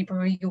ask your neighbour,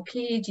 are you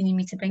okay? Do you need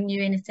me to bring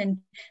you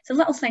anything? So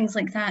little things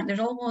like that.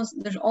 There's always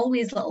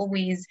little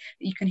ways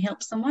that you can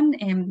help someone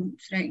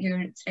throughout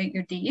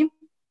your day.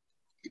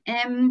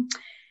 How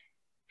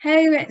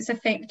it's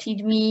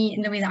affected me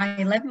in the way that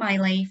I live my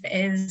life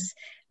is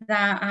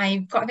that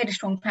I've got a very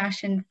strong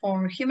passion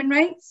for human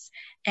rights,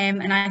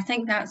 and I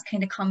think that's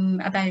kind of come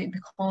about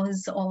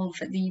because of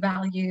the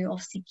value of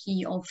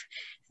Sikhi, of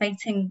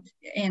fighting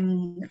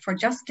for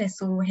justice,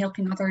 so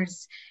helping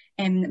others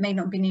that might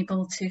not have been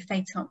able to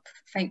fight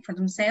for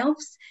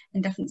themselves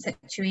in different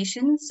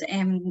situations,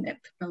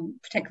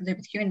 particularly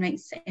with human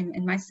rights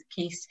in my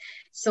case.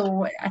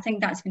 So I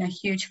think that's been a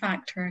huge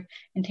factor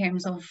in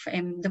terms of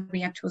the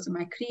way I've chosen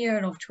my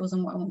career, I've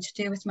chosen what I want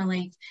to do with my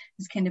life,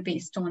 is kind of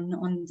based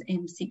on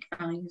Sikh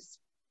values.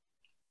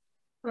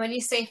 When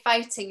you say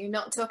fighting, you're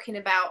not talking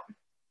about...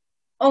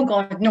 Oh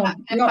God, no.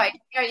 Fighting,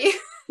 are you?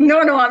 No,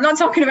 I'm not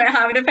talking about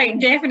having a fight,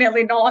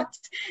 definitely not.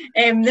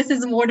 This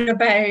is more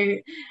about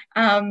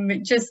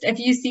just if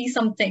you see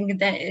something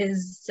that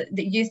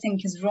you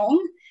think is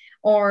wrong,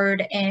 or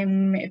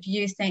if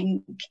you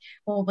think,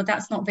 oh, but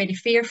that's not very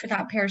fair for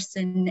that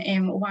person,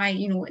 why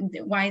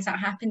has that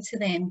happened to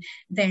them,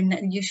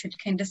 then you should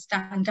kind of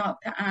stand up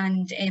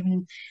and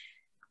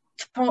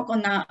talk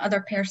on that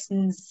other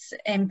person's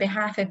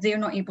behalf if they're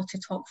not able to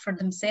talk for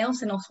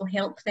themselves, and also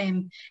help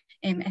them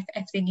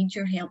if they need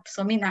your help.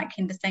 So I mean that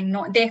kind of thing,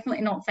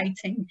 definitely not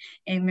fighting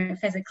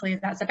physically.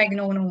 That's a big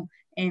no-no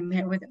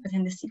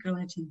within the Sikh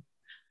religion.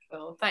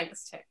 Well,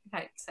 thanks,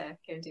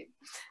 Kindu.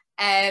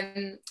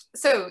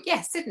 So yeah,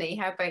 Sydney,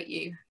 how about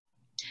you?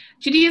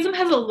 Judaism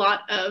has a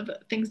lot of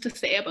things to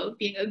say about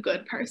being a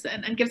good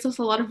person, and gives us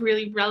a lot of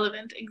really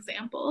relevant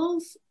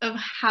examples of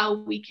how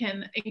we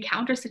can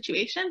encounter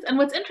situations. And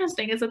what's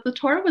interesting is that the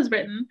Torah was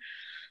written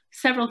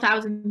several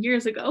thousand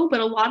years ago,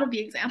 but a lot of the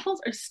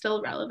examples are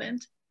still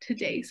relevant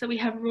today. So we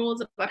have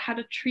rules about how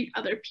to treat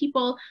other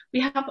people. We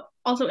have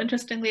also,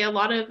 interestingly, a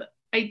lot of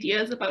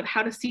ideas about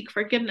how to seek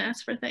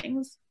forgiveness for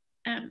things.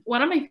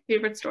 One of my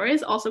favorite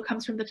stories also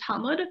comes from the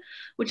Talmud,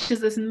 which is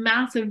this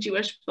massive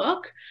Jewish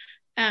book,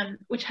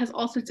 which has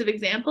all sorts of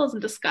examples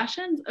and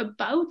discussions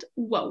about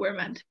what we're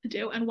meant to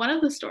do. And one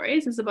of the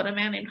stories is about a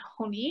man named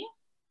Honi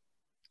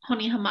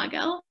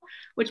Hamagel,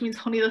 which means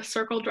Honi the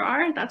circle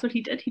drawer. That's what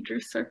he did. He drew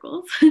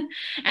circles.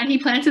 And he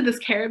planted this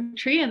carob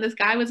tree, and this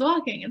guy was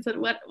walking and said,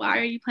 why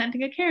are you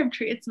planting a carob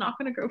tree? It's not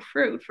going to grow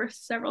fruit for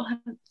several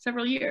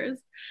years.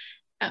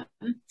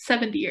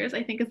 70 years,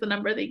 I think, is the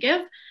number they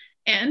give.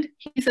 And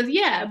he says,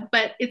 yeah,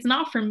 but it's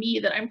not for me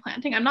that I'm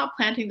planting. I'm not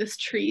planting this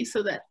tree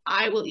so that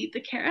I will eat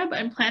the carob.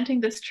 I'm planting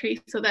this tree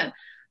so that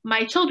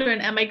my children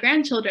and my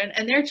grandchildren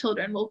and their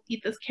children will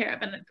eat this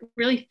carob, and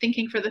really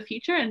thinking for the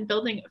future and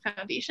building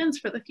foundations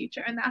for the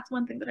future. And that's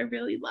one thing that I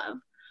really love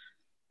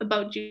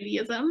about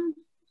Judaism.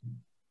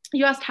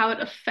 You asked how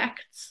it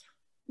affects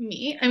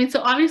me. I mean,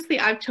 so obviously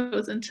I've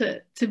chosen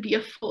to be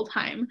a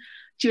full-time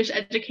Jewish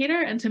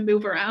educator and to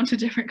move around to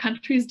different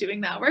countries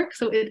doing that work.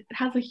 So it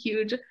has a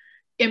huge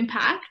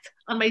impact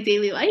on my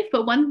daily life.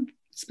 But one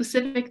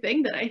specific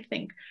thing that I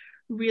think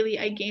really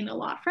I gain a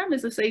lot from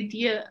is this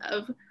idea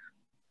of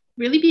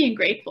really being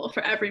grateful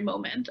for every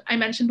moment. I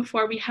mentioned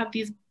before, we have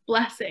these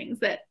blessings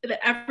that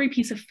every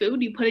piece of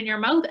food you put in your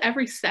mouth,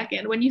 every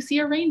second, when you see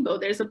a rainbow,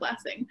 there's a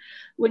blessing.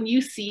 When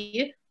you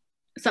see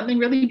something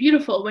really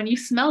beautiful, when you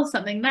smell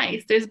something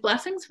nice, there's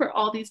blessings for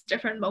all these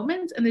different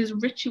moments, and there's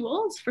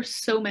rituals for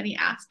so many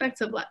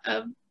aspects of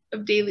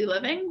daily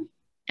living.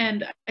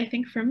 And I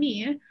think for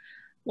me,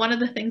 one of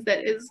the things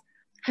that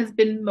has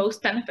been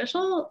most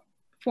beneficial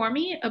for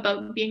me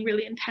about being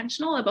really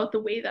intentional about the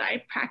way that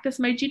I practice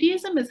my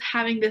Judaism is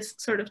having this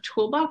sort of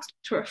toolbox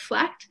to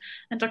reflect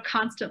and to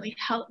constantly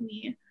help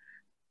me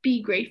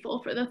be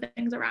grateful for the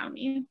things around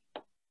me.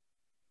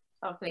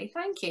 Lovely,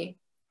 thank you.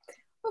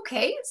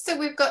 Okay, so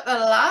we've got the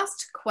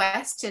last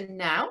question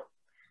now,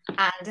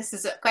 and this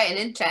is quite an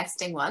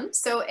interesting one.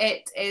 So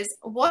it is,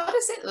 what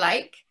is it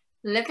like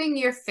living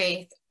your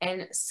faith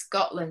in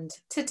Scotland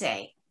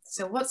today?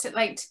 So what's it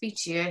like to be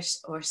Jewish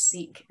or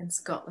Sikh in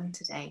Scotland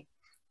today?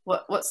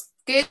 What's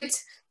good?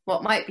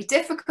 What might be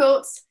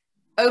difficult?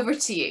 Over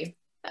to you.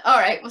 All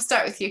right, we'll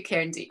start with you,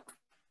 Kirandeep.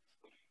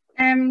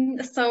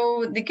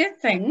 So the good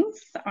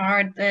things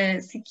are the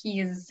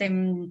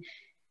Sikhism.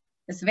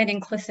 It's a very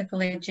inclusive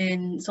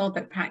religion. It's all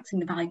about practicing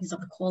the values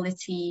of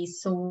equality.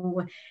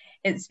 So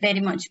it's very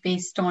much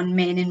based on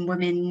men and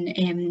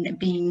women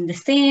being the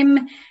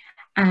same.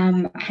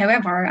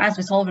 However, as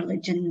with all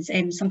religions,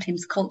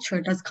 sometimes culture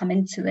does come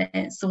into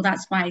it. So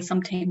that's why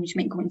sometimes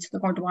you might go into the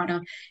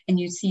Gurdwara and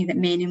you see that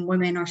men and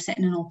women are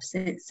sitting on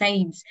opposite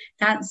sides.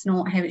 That's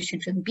not how it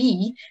should really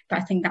be, but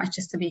I think that's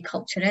just the way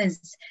culture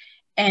is.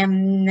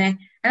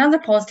 Another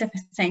positive, I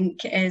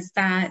think, is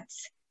that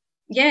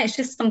yeah, it's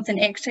just something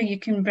extra you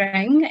can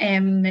bring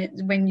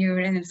when you're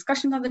in a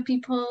discussion with other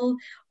people,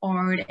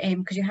 or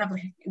because you have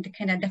like the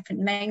kind of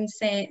different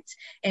mindset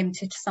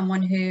to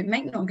someone who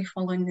might not be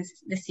following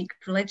the Sikh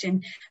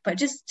religion. But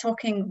just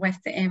talking with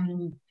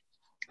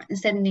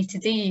Sydney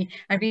today,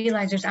 I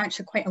realised there's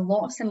actually quite a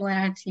lot of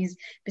similarities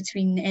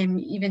between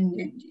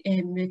even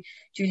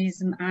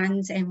Judaism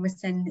and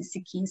within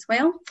Sikhi as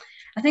well.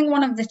 I think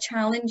one of the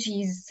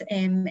challenges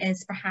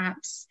is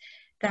perhaps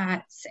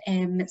that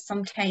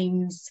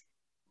sometimes,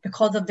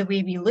 because of the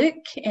way we look,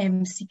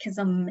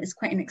 Sikhism is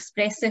quite an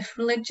expressive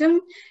religion.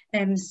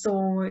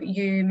 So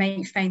you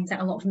might find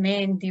that a lot of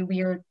men, they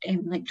wear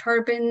like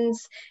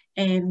turbans,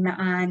 and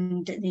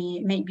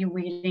they might be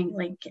wearing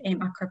like a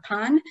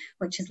kirpan,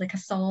 which is like a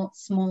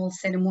small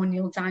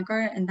ceremonial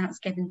dagger, and that's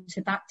given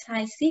to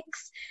baptized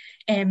Sikhs.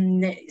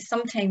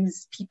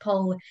 sometimes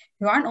people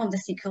who aren't on the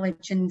Sikh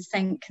religion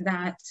think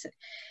that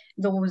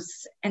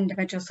those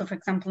individuals, so for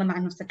example, a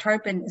man with a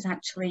turban is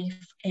actually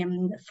he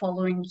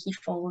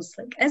follows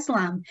like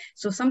Islam.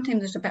 So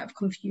sometimes there's a bit of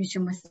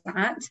confusion with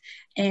that,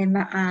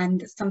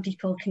 and some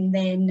people can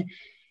then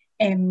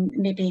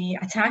maybe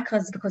attack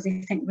us because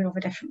they think we're of a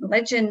different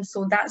religion.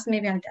 So that's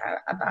maybe a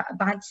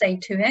bad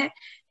side to it.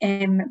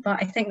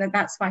 But I think that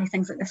that's why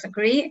things like this are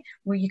great,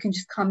 where you can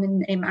just come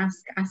and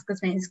ask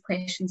as many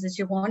questions as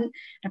you want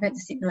about the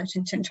Sikh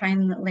religion to try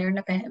and learn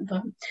a bit.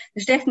 But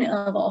there's definitely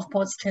a lot of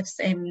positives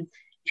to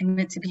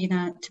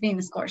being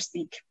a Scottish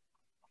Sikh.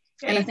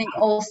 And I think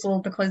also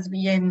because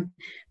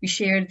we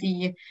share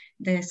the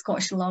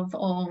Scottish love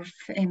of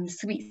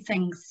sweet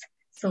things.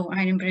 So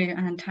iron brew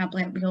and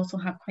tablet, we also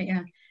have quite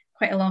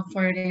a love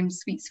for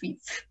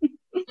sweets.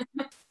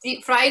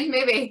 Deep fried,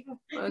 maybe.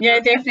 Yeah,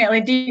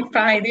 definitely deep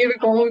fried. There we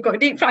go. We've got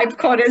deep fried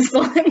pecoras.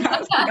 So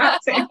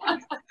that's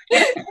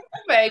it.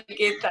 Very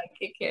good, thank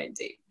you, Karen.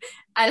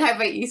 And how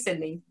about you,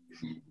 Sydney?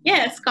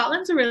 Yeah,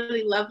 Scotland's a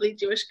really lovely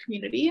Jewish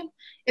community.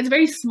 It's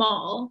very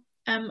small.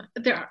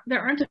 There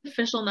aren't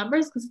official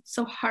numbers because it's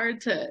so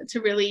hard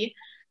to really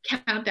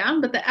count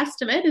down, but the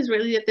estimate is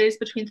really that there's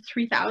between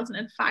 3,000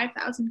 and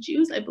 5,000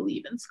 Jews, I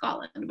believe, in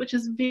Scotland, which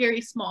is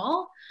very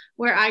small.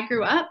 Where I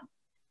grew up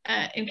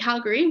in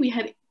Calgary, we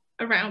had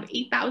around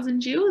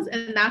 8,000 Jews,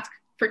 and that's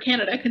for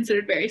Canada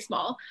considered very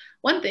small.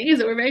 One thing is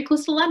that we're very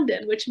close to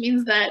London, which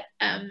means that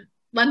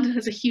London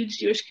has a huge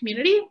Jewish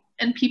community,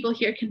 and people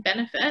here can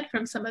benefit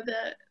from some of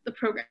the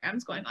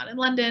programs going on in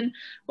London,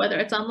 whether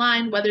it's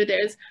online, whether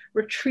there's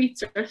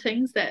retreats or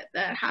things that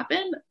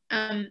happen.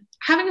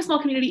 Having a small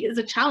community is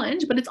a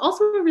challenge, but it's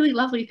also a really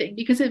lovely thing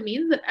because it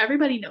means that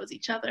everybody knows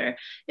each other.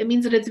 It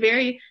means that it's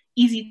very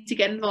easy to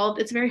get involved.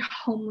 It's very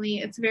homely.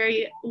 It's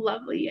very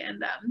lovely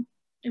and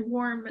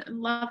warm and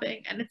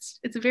loving, and it's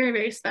very,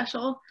 very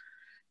special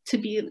to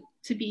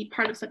be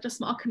part of such a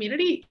small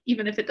community,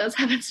 even if it does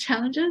have its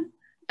challenges.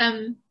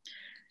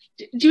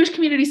 Jewish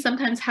communities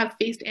sometimes have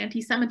faced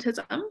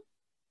anti-Semitism,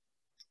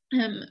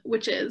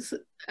 which is,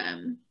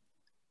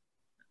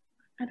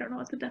 I don't know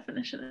what the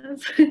definition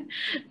is,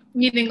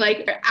 meaning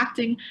like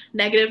acting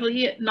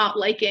negatively, not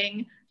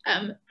liking,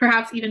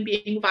 perhaps even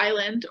being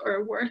violent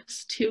or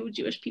worse to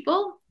Jewish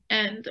people.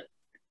 And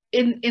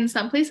in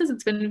some places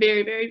it's been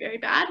very, very, very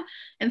bad.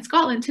 In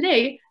Scotland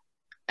today,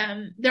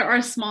 there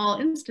are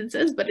small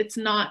instances, but it's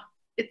not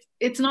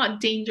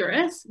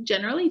dangerous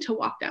generally to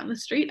walk down the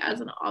street as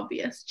an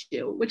obvious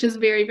Jew, which is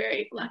very,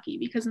 very lucky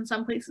because in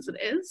some places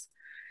it is.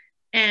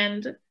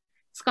 And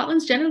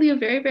Scotland's generally a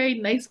very, very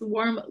nice,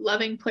 warm,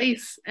 loving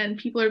place, and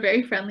people are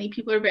very friendly.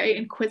 People are very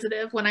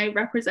inquisitive. When I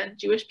represent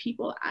Jewish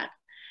people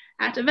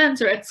at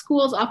events or at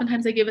schools,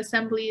 oftentimes I give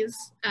assemblies,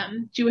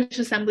 Jewish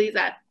assemblies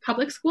at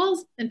public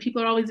schools, and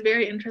people are always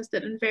very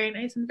interested and very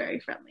nice and very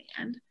friendly.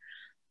 And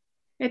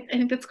I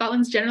think that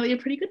Scotland's generally a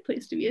pretty good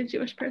place to be a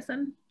Jewish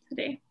person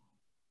today.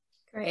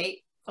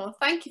 Great. Well,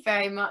 thank you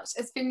very much.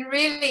 It's been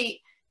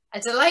really a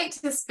delight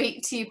to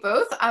speak to you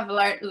both. I've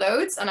learnt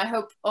loads, and I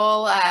hope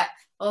all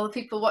the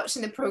people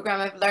watching the programme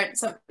have learnt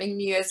something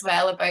new as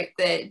well about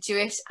the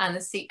Jewish and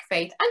the Sikh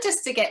faith, and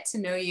just to get to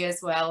know you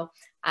as well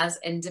as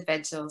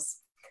individuals.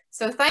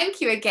 So thank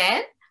you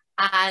again,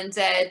 and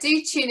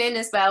do tune in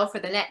as well for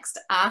the next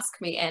Ask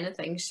Me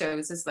Anything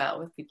shows as well,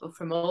 with people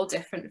from all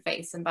different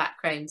faiths and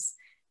backgrounds.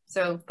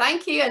 So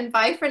thank you, and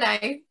bye for now.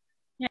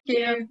 Thank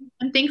you.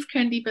 And thanks,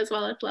 Karandeep, as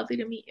well. It's lovely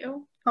to meet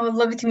you. Oh,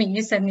 lovely to meet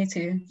you, Sydney,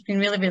 too. It's been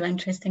really, really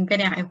interesting,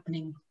 very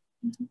eye-opening.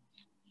 Mm-hmm.